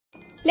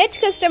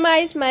Let's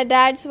customize my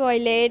dad's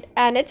wallet,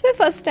 and it's my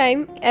first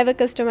time ever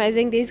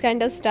customizing these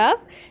kind of stuff.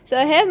 So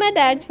I have my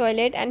dad's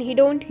wallet and he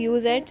don't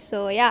use it,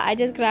 so yeah, I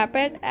just grab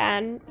it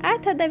and I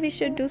thought that we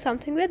should do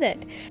something with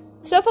it.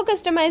 So for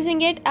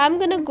customizing it, I'm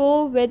gonna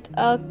go with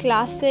a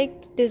classic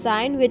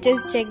design, which is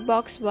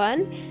checkbox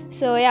one.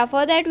 So yeah,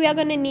 for that we are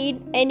gonna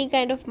need any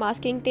kind of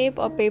masking tape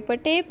or paper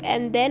tape,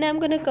 and then I'm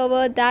gonna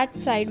cover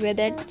that side with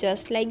it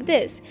just like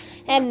this.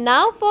 And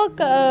now for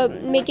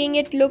making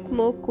it look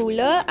more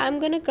cooler, I'm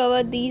gonna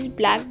cover these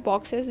black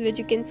boxes which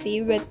you can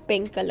see with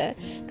pink color,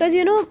 because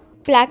you know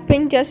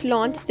Blackpink just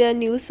launched their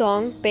new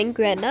song Pink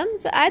Venom,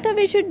 so I thought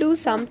we should do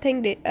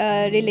something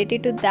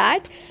related to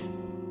that.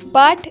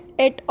 But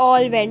it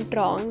all went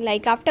wrong.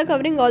 Like, after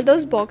covering all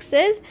those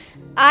boxes,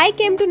 I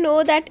came to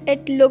know that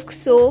it looks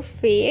so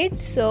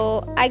fade.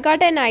 So I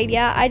got an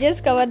idea. I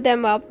just covered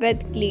them up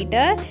with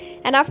glitter,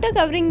 and after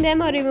covering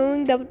them or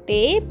removing the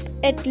tape,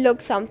 it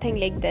looks something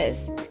like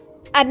this.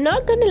 I'm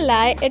not gonna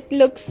lie, it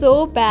looks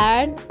so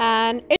bad, and